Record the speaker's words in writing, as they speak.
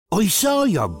I saw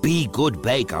your Be Good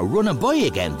baker running by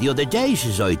again the other day,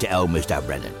 says I to old Mr.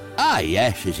 Brennan. Ah,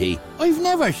 yes, says he. I've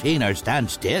never seen her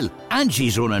stand still. And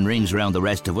she's running rings around the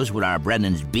rest of us with our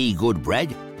Brennan's Be Good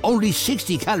bread. Only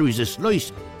 60 calories a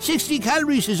slice. 60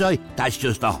 calories, says I. That's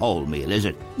just a whole meal, is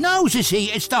it? No, says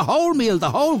he, it's the whole meal, the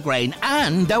whole grain,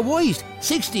 and the white.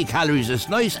 60 calories a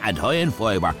slice and high in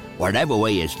fibre, whatever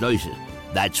way you slice it.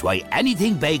 That's why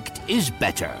anything baked is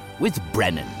better with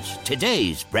Brennan's.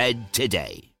 Today's bread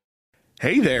today.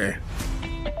 Hey there.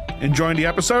 Enjoying the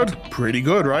episode? Pretty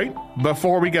good, right?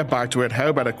 Before we get back to it, how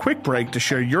about a quick break to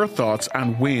share your thoughts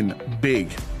and win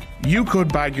big? You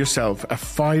could bag yourself a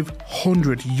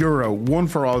 €500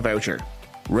 one-for-all voucher.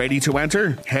 Ready to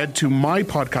enter? Head to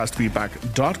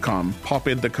mypodcastfeedback.com, pop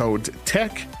in the code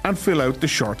TECH and fill out the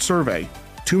short survey.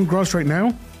 Too engrossed right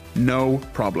now? No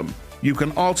problem. You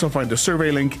can also find the survey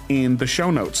link in the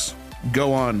show notes.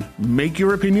 Go on, make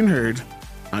your opinion heard,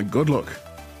 and good luck.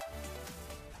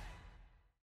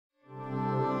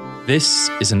 This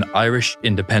is an Irish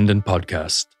independent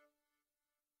podcast.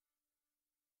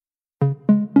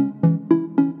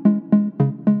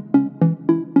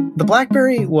 The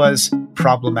BlackBerry was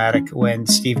problematic when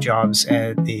Steve Jobs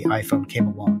and the iPhone came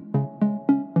along.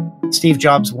 Steve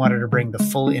Jobs wanted to bring the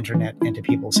full internet into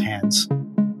people's hands.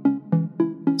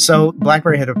 So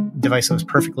BlackBerry had a device that was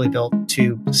perfectly built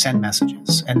to send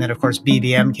messages. And then, of course,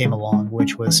 BBM came along,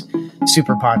 which was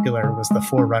super popular, was the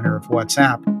forerunner of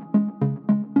WhatsApp.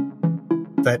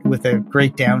 That with a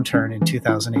great downturn in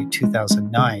 2008,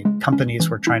 2009, companies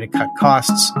were trying to cut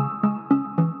costs.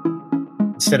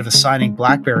 Instead of assigning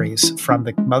BlackBerries from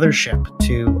the mothership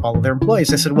to all of their employees,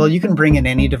 they said, well, you can bring in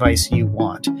any device you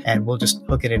want, and we'll just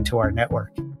hook it into our network.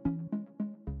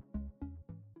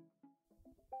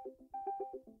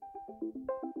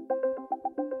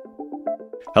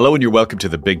 Hello and you're welcome to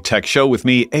the Big Tech Show with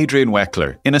me, Adrian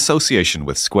Weckler, in association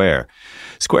with Square.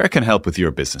 Square can help with your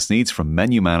business needs from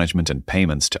menu management and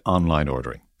payments to online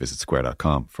ordering. Visit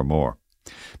square.com for more.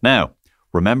 Now,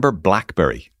 remember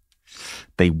BlackBerry?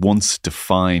 They once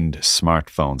defined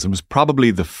smartphones and was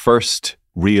probably the first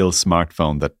real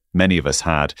smartphone that many of us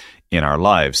had in our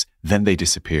lives. Then they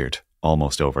disappeared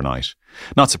almost overnight.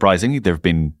 Not surprisingly, there have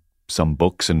been some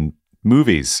books and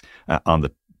movies on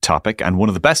the topic, and one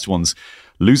of the best ones,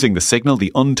 Losing the Signal,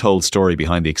 the untold story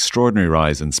behind the extraordinary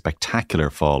rise and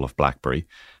spectacular fall of BlackBerry,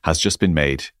 has just been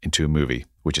made into a movie,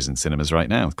 which is in cinemas right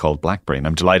now, called BlackBerry. And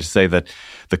I'm delighted to say that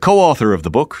the co-author of the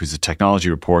book, who's a technology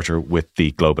reporter with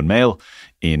the Globe and Mail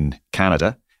in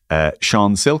Canada,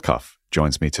 Sean Silcoff,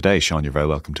 joins me today. Sean, you're very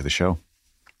welcome to the show.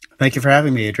 Thank you for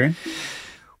having me, Adrian.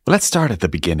 Well, let's start at the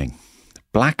beginning.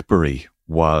 BlackBerry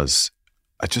was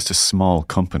just a small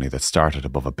company that started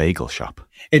above a bagel shop.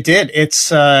 It did.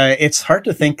 It's hard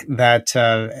to think that,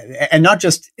 and not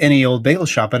just any old bagel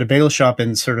shop, but a bagel shop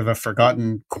in sort of a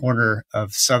forgotten corner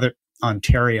of southern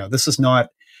Ontario. This is not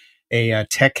a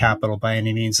tech capital by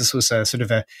any means. This was a sort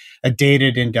of a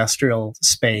dated industrial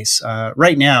space.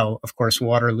 Right now, of course,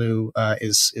 Waterloo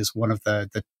is one of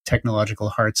the technological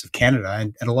hearts of Canada,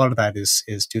 and a lot of that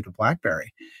is due to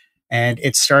BlackBerry. And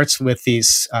it starts with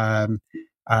these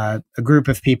a group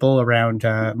of people around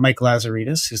Mike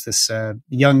Lazaridis, who's this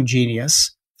young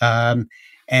genius.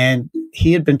 And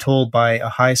he had been told by a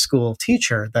high school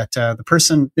teacher that the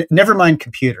person, never mind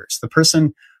computers, the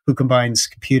person who combines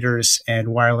computers and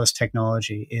wireless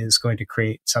technology is going to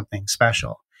create something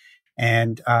special.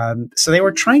 And so they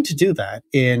were trying to do that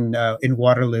in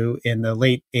Waterloo in the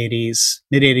late 80s,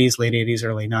 mid 80s, late 80s,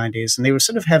 early 90s. And they were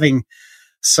sort of having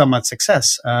somewhat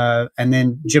success. And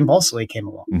then Jim Balsillie came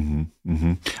along. Mm-hmm,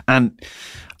 mm-hmm. And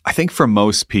I think for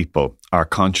most people, our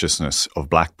consciousness of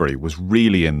BlackBerry was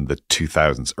really in the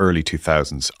 2000s, early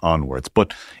 2000s onwards.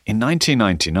 But in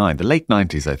 1999, the late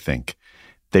 90s, I think,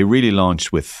 they really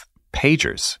launched with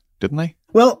pagers, didn't they?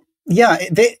 Well, yeah,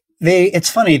 it's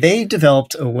funny. They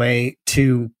developed a way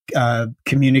to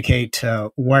communicate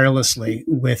wirelessly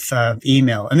with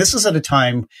email. And this is at a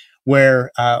time where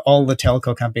all the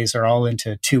telco companies are all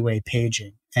into two-way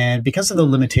paging. And because of the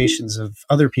limitations of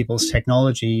other people's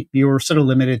technology, you were sort of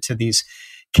limited to these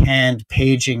canned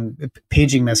paging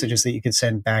messages that you could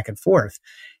send back and forth.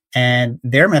 And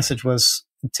their message was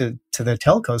to the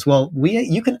telcos, well,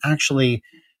 you can actually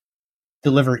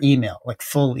deliver email, like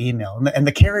full email. And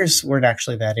the carriers weren't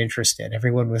actually that interested.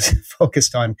 Everyone was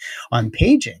focused on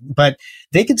paging, but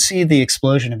they could see the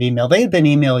explosion of email. They had been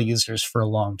email users for a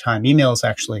long time. Emails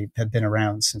actually had been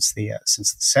around since the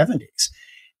 70s.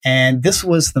 And this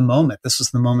was the moment. This was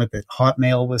the moment that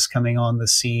Hotmail was coming on the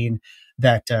scene,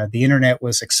 that the internet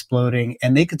was exploding,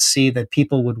 and they could see that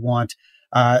people would want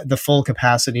the full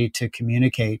capacity to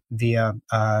communicate via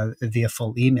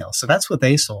full email. So that's what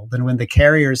they sold. And when the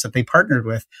carriers that they partnered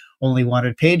with only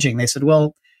wanted paging, they said,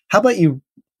 well, how about you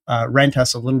rent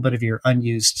us a little bit of your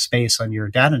unused space on your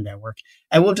data network,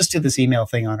 and we'll just do this email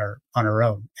thing on our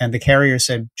own. And the carrier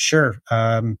said, sure,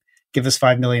 give us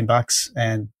 $5 million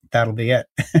and that'll be it.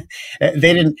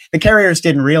 The carriers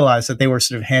didn't realize that they were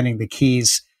sort of handing the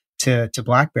keys to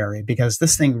BlackBerry, because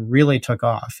this thing really took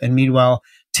off. And meanwhile,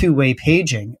 two-way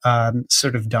paging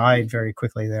sort of died very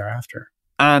quickly thereafter.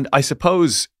 And I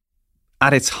suppose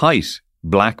at its height,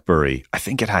 BlackBerry, I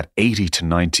think it had 80 to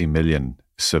 90 million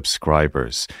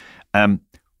subscribers.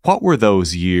 What were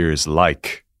those years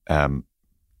like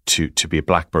to be a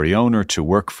BlackBerry owner, to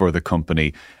work for the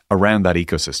company around that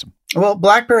ecosystem? Well,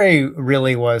 BlackBerry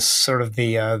really was sort of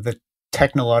the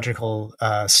technological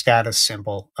status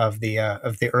symbol of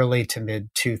the early to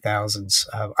mid 2000s.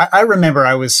 I remember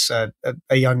I was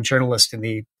a young journalist in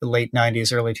the late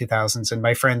 90s, early 2000s, and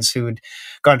my friends who'd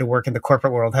gone to work in the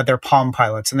corporate world had their Palm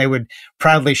Pilots, and they would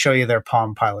proudly show you their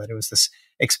Palm Pilot. It was this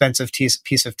expensive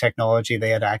piece of technology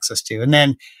they had access to. And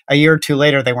then a year or two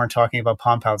later, they weren't talking about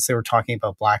Palm Pilots, they were talking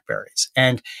about Blackberries.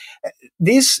 And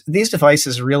these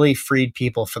devices really freed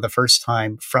people for the first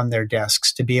time from their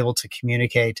desks to be able to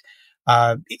communicate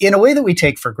in a way that we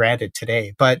take for granted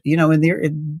today. But,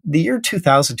 in the year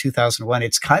 2000, 2001,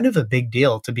 it's kind of a big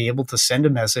deal to be able to send a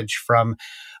message from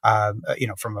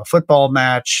from a football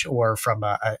match, or from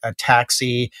a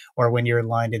taxi, or when you're in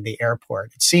line in the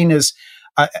airport. It's seen as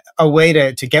a way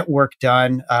to get work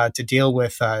done, to deal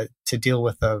with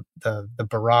the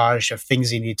barrage of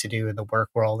things you need to do in the work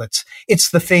world. It's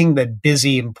the thing that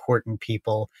busy, important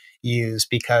people use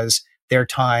because their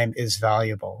time is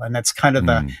valuable, and that's kind of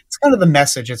the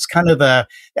message. It's kind of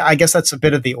I guess that's a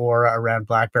bit of the aura around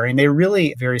BlackBerry, and they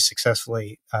really very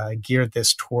successfully geared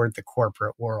this toward the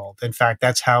corporate world. In fact,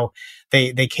 that's how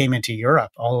they came into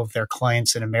Europe. All of their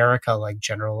clients in America, like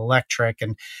General Electric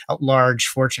and large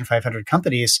Fortune 500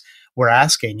 companies, were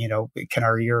asking, can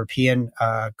our European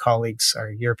colleagues,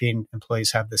 our European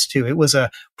employees have this too? It was a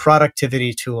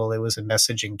productivity tool. It was a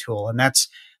messaging tool, and that's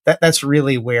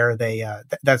really where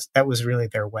that was really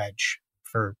their wedge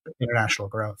for international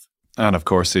growth. And of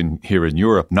course, here in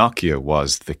Europe, Nokia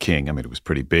was the king. I mean, it was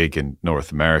pretty big in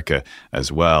North America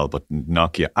as well, but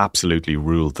Nokia absolutely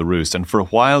ruled the roost. And for a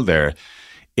while there,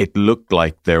 it looked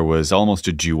like there was almost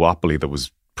a duopoly that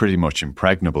was pretty much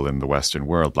impregnable in the Western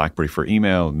world. BlackBerry for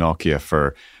email, Nokia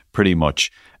for pretty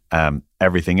much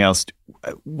everything else.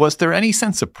 Was there any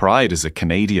sense of pride as a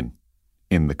Canadian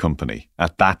in the company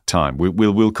at that time?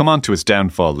 We'll come on to its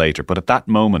downfall later, but at that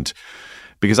moment,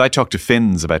 because I talked to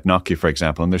Finns about Nokia, for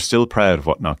example, and they're still proud of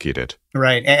what Nokia did.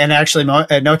 Right. And actually,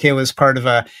 Nokia was part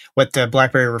of what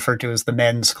BlackBerry referred to as the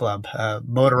men's club.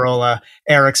 Motorola,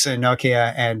 Ericsson,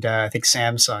 Nokia, and I think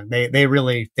Samsung. They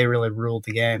really ruled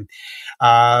the game.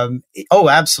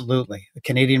 Absolutely.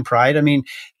 Canadian pride. I mean,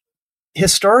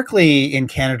 historically in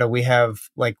Canada, we have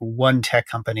like one tech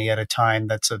company at a time.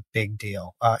 That's a big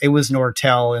deal. It was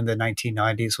Nortel in the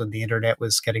 1990s when the internet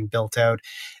was getting built out.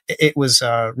 It was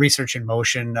Research in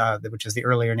Motion, which is the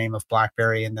earlier name of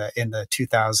BlackBerry in the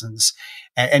 2000s,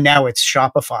 and now it's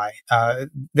Shopify.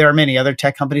 There are many other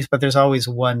tech companies, but there's always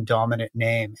one dominant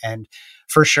name, and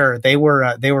for sure they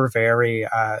were very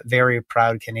very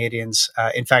proud Canadians.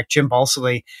 In fact, Jim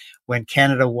Balsillie, when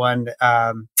Canada won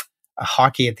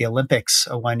hockey at the Olympics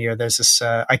one year, there's this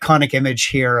iconic image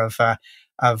here of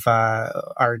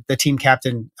the team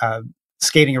captain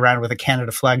skating around with a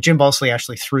Canada flag. Jim Balsillie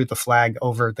actually threw the flag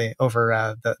over the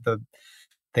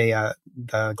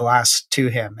glass to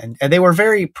him, and they were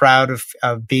very proud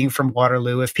of being from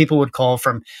Waterloo. If people would call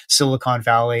from Silicon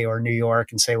Valley or New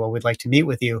York and say, "Well, we'd like to meet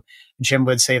with you," Jim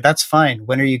would say, "That's fine.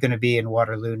 When are you going to be in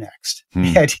Waterloo next?"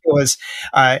 The idea was,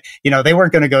 they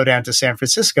weren't going to go down to San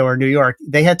Francisco or New York.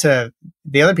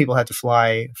 The other people had to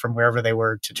fly from wherever they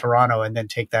were to Toronto and then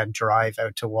take that drive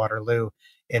out to Waterloo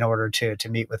in order to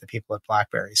meet with the people at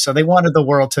BlackBerry. So they wanted the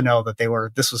world to know that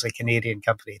this was a Canadian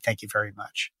company. Thank you very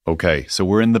much. Okay, so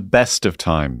we're in the best of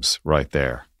times right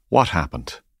there. What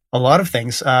happened? A lot of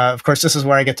things. Of course, this is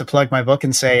where I get to plug my book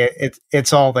and say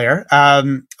it's all there.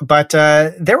 But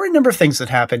there were a number of things that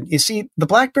happened. You see, the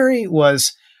BlackBerry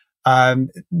was, the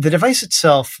device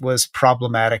itself was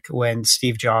problematic when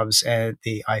Steve Jobs and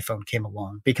the iPhone came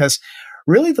along, because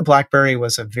really the BlackBerry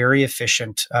was a very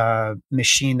efficient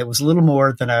machine that was a little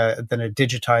more than a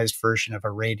digitized version of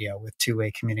a radio with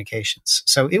two-way communications.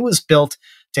 So it was built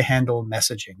to handle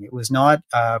messaging. It was not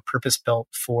purpose-built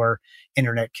for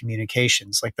internet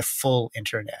communications, like the full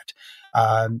internet.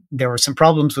 There were some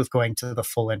problems with going to the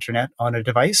full internet on a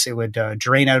device. It would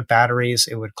drain out batteries.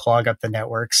 It would clog up the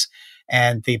networks.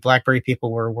 And the BlackBerry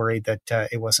people were worried that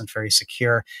it wasn't very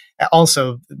secure.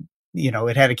 Also,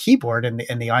 it had a keyboard and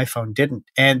the iPhone didn't.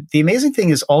 And the amazing thing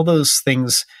is all those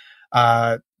things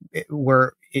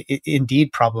were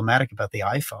indeed problematic about the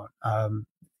iPhone.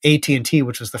 AT&T,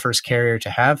 which was the first carrier to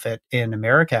have it in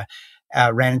America,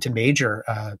 ran into major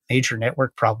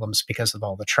network problems because of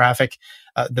all the traffic.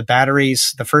 The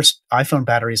batteries, the first iPhone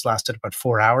batteries lasted about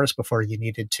 4 hours before you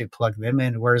needed to plug them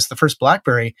in, whereas the first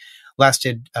BlackBerry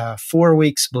lasted 4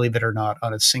 weeks, believe it or not,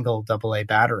 on a single AA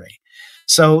battery.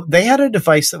 So they had a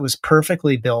device that was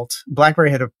perfectly built.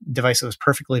 BlackBerry had a device that was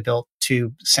perfectly built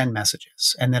to send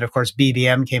messages. And then, of course,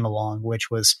 BBM came along,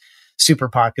 which was super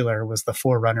popular, was the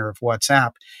forerunner of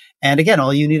WhatsApp. And again,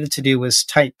 all you needed to do was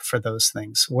type for those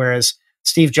things. Whereas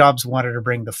Steve Jobs wanted to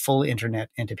bring the full internet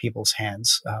into people's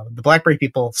hands. The BlackBerry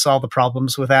people saw the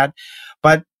problems with that.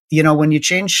 But, when you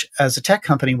change as a tech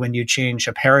company, when you change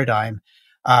a paradigm,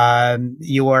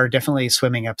 you are definitely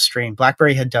swimming upstream.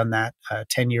 BlackBerry had done that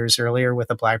 10 years earlier with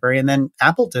the BlackBerry, and then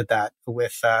Apple did that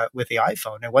with the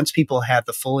iPhone. And once people had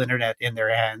the full internet in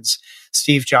their hands,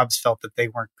 Steve Jobs felt that they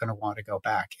weren't going to want to go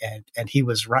back, and he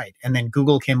was right. And then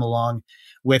Google came along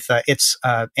with its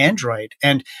Android,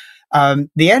 and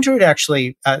the Android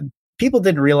actually. People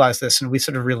didn't realize this, and we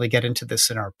sort of really get into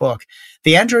this in our book.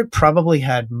 The Android probably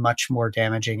had much more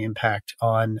damaging impact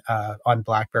on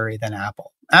BlackBerry than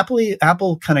Apple.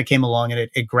 Apple kind of came along and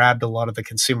it grabbed a lot of the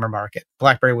consumer market.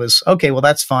 BlackBerry was, okay, well,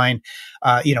 that's fine.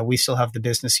 We still have the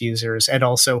business users, and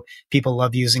also people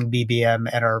love using BBM,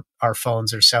 and our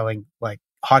phones are selling like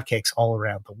hotcakes all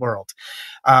around the world.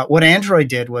 What Android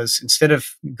did was, instead of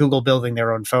Google building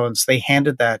their own phones, they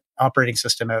handed that operating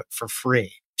system out for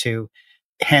free to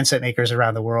handset makers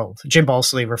around the world. Jim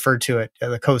Balsley referred to it,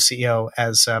 the co-CEO,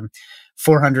 as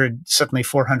 400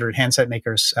 handset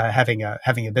makers having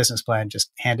a business plan just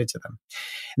handed to them.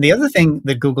 And the other thing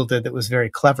that Google did that was very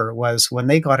clever was, when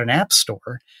they got an app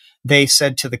store, they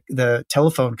said to the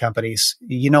telephone companies,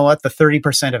 you know what, the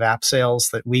 30% of app sales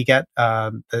that we get,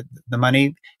 the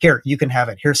money, here, you can have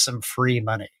it. Here's some free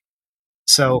money.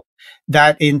 So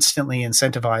that instantly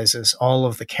incentivizes all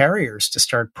of the carriers to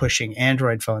start pushing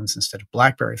Android phones instead of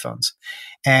BlackBerry phones.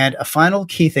 And a final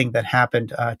key thing that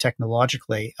happened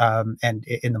technologically and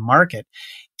in the market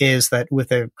is that with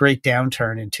a great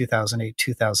downturn in 2008,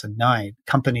 2009,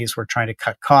 companies were trying to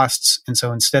cut costs. And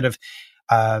so instead of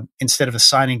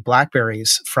assigning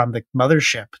BlackBerries from the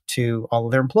mothership to all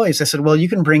of their employees, they said, well, you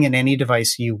can bring in any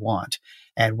device you want,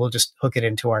 and we'll just hook it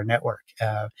into our network.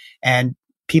 And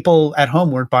people at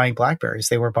home weren't buying BlackBerries.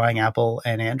 They were buying Apple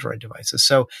and Android devices.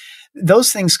 So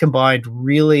those things combined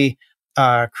really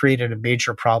created a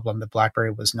major problem that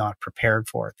BlackBerry was not prepared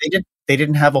for. They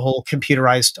didn't have a whole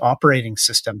computerized operating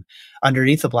system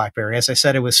underneath the BlackBerry. As I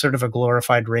said, it was sort of a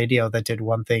glorified radio that did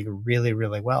one thing really,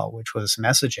 really well, which was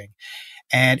messaging.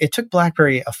 And it took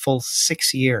BlackBerry a full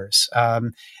 6 years. A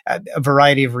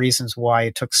variety of reasons why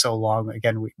it took so long.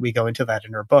 Again, we go into that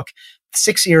in our book.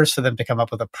 6 years for them to come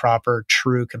up with a proper,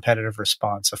 true competitive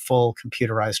response, a full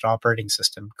computerized operating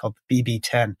system called the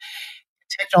BB10.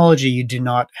 Technology, you do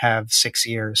not have 6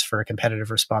 years for a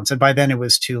competitive response. And by then it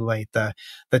was too late. The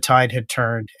tide had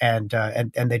turned, and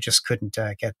they just couldn't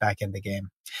get back in the game.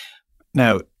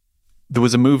 Now, there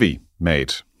was a movie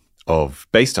made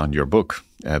based on your book,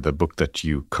 the book that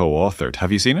you co-authored.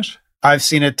 Have you seen it? I've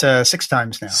seen it 6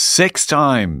 times now. 6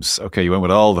 times. Okay, you went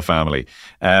with all the family.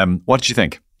 What did you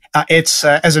think? It's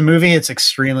as a movie, it's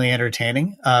extremely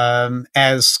entertaining.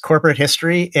 As corporate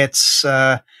history, it's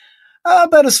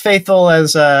about as faithful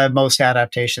as most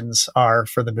adaptations are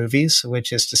for the movies,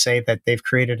 which is to say that they've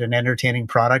created an entertaining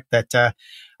product that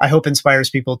I hope inspires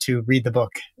people to read the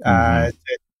book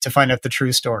to find out the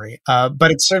true story. But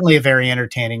it's certainly a very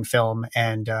entertaining film,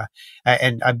 and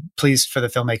I'm pleased for the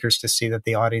filmmakers to see that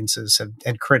the audiences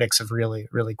and critics have really,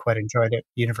 really quite enjoyed it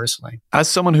universally. As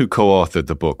someone who co-authored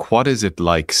the book, what is it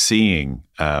like seeing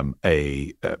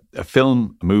a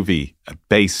movie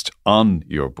based on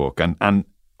your book, and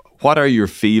what are your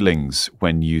feelings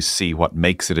when you see what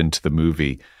makes it into the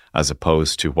movie as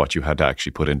opposed to what you had to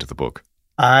actually put into the book?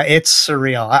 It's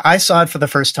surreal. I saw it for the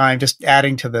first time, just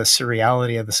adding to the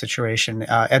surreality of the situation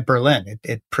at Berlin.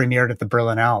 It premiered at the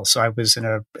Berlinale. So I was in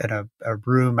a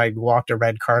room. I walked a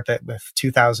red carpet with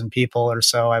 2,000 people or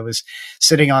so. I was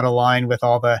sitting on a line with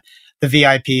all the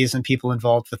VIPs and people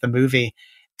involved with the movie.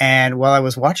 And while I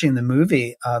was watching the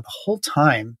movie, the whole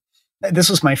time, this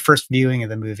was my first viewing of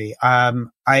the movie.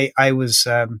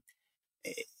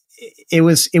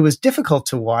 It was difficult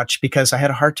to watch because I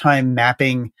had a hard time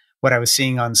mapping what I was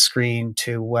seeing on screen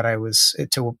to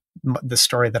the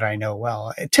story that I know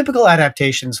well. Typical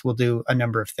adaptations will do a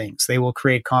number of things. They will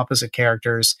create composite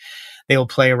characters. They will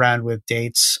play around with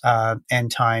dates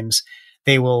and times.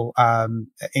 They will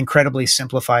incredibly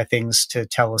simplify things to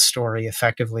tell a story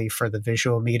effectively for the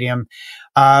visual medium.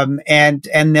 And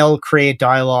they'll create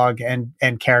dialogue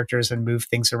and characters and move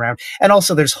things around. And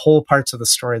also there's whole parts of the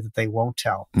story that they won't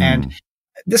tell. And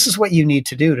this is what you need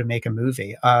to do to make a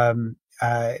movie.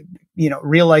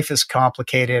 Real life is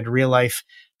complicated. Real life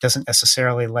doesn't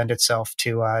necessarily lend itself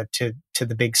to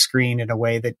the big screen in a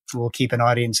way that will keep an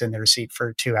audience in their seat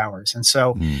for 2 hours. And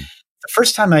so the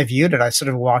first time I viewed it, I sort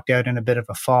of walked out in a bit of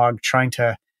a fog trying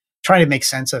to make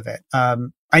sense of it.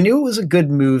 I knew it was a good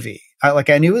movie.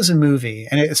 I knew it was a movie,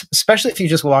 and especially if you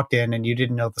just walked in and you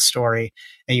didn't know the story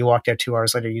and you walked out 2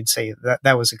 hours later, you'd say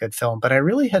that was a good film. But I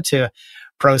really had to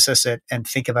process it and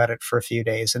think about it for a few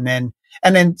days and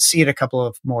then see it a couple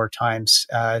of more times,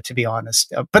 to be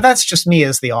honest. But that's just me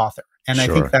as the author. And sure.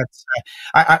 I think that's,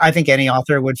 I think any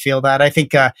author would feel that. I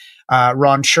think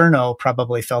Ron Chernow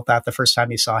probably felt that the first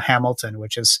time he saw Hamilton,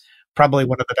 which is probably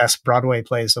one of the best Broadway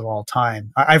plays of all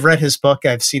time. I've read his book,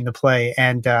 I've seen the play,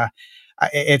 and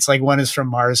it's like one is from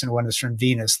Mars and one is from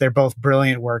Venus. They're both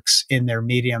brilliant works in their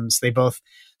mediums. They both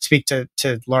speak to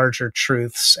larger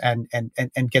truths and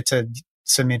get to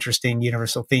some interesting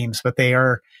universal themes, but they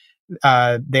are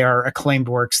acclaimed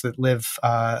works that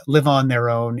live on their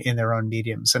own in their own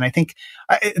mediums. And I think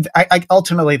I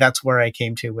ultimately that's where I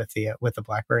came to with the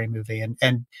Blackberry movie,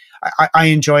 and I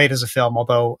enjoy it as a film,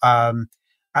 although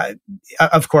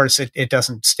of course it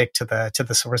doesn't stick to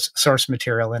the source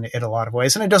material in a lot of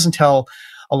ways, and it doesn't tell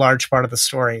a large part of the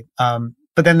story.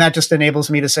 But then that just enables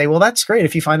me to say, well, that's great.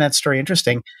 If you find that story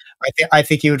interesting, I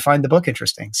think you would find the book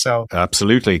interesting. So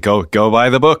absolutely, go buy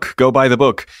the book. Go buy the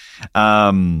book.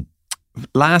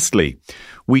 Lastly,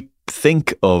 we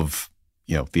think of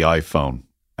the iPhone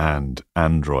and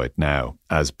Android now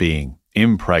as being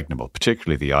impregnable,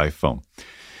 particularly the iPhone.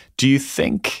 Do you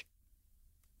think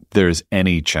there's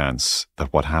any chance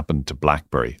that what happened to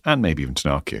BlackBerry and maybe even to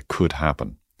Nokia could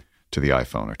happen to the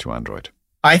iPhone or to Android?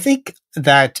 I think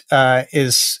that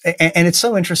is, and it's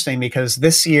so interesting because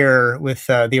this year with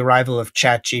the arrival of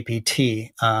ChatGPT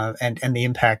and the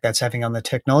impact that's having on the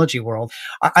technology world,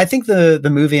 I think the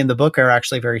movie and the book are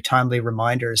actually very timely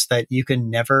reminders that you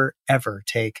can never, ever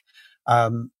take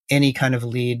any kind of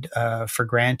lead for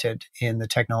granted in the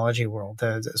technology world.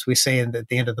 As we say at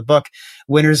the end of the book,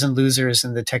 winners and losers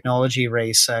in the technology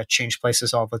race change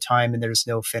places all the time, and there's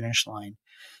no finish line.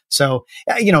 So,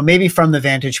 maybe from the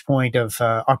vantage point of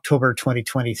October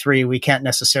 2023, we can't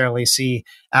necessarily see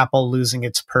Apple losing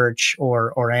its perch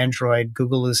or Android,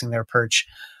 Google losing their perch,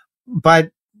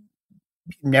 but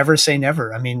never say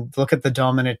never. I mean, look at the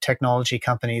dominant technology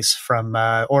companies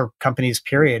or companies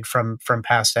period from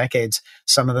past decades.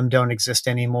 Some of them don't exist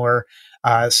anymore.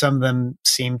 Some of them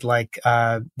seemed like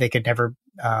they could never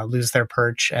lose their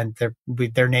perch, and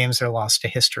their names are lost to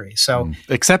history. So,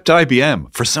 except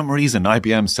IBM, for some reason,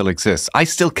 IBM still exists. I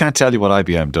still can't tell you what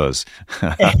IBM does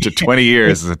after 20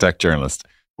 years as a tech journalist.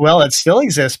 Well, it still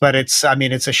exists, but it's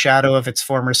a shadow of its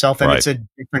former self, and right. It's a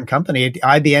different company.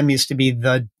 IBM used to be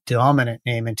the dominant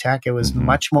name in tech. It was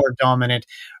much more dominant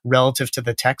relative to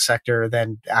the tech sector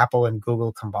than Apple and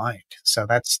Google combined. So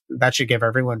that should give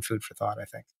everyone food for thought, I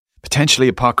think. Potentially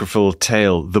apocryphal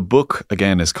tale. The book,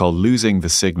 again, is called Losing the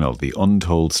Signal, the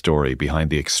untold story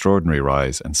behind the extraordinary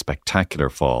rise and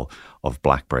spectacular fall of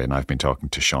BlackBerry. And I've been talking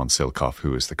to Sean Silcoff,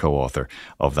 who is the co-author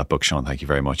of that book. Sean, thank you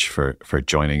very much for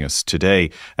joining us today.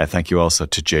 Thank you also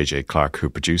to JJ Clark, who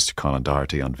produced, Colin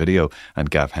Doherty on video, and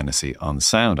Gav Hennessy on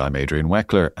sound. I'm Adrian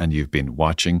Weckler, and you've been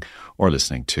watching or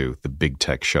listening to The Big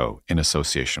Tech Show in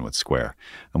association with Square.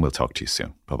 And we'll talk to you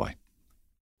soon. Bye-bye.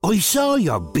 I saw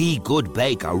your Be Good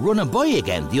baker running by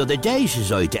again the other day,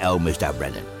 says I to old Mr.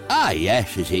 Brennan. Ah, yes,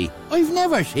 says he. I've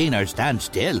never seen her stand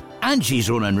still. And she's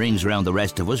running rings around the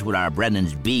rest of us with our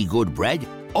Brennan's Be Good bread.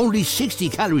 Only 60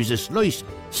 calories a slice.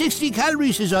 60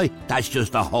 calories, says I. That's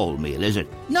just a whole meal, is it?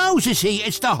 No, says he,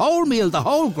 it's the whole meal, the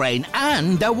whole grain,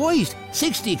 and the white.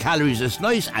 60 calories a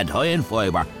slice and high in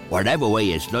fibre, whatever way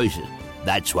you slice it.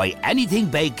 That's why anything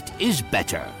baked is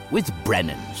better with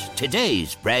Brennan's.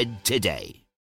 Today's bread today.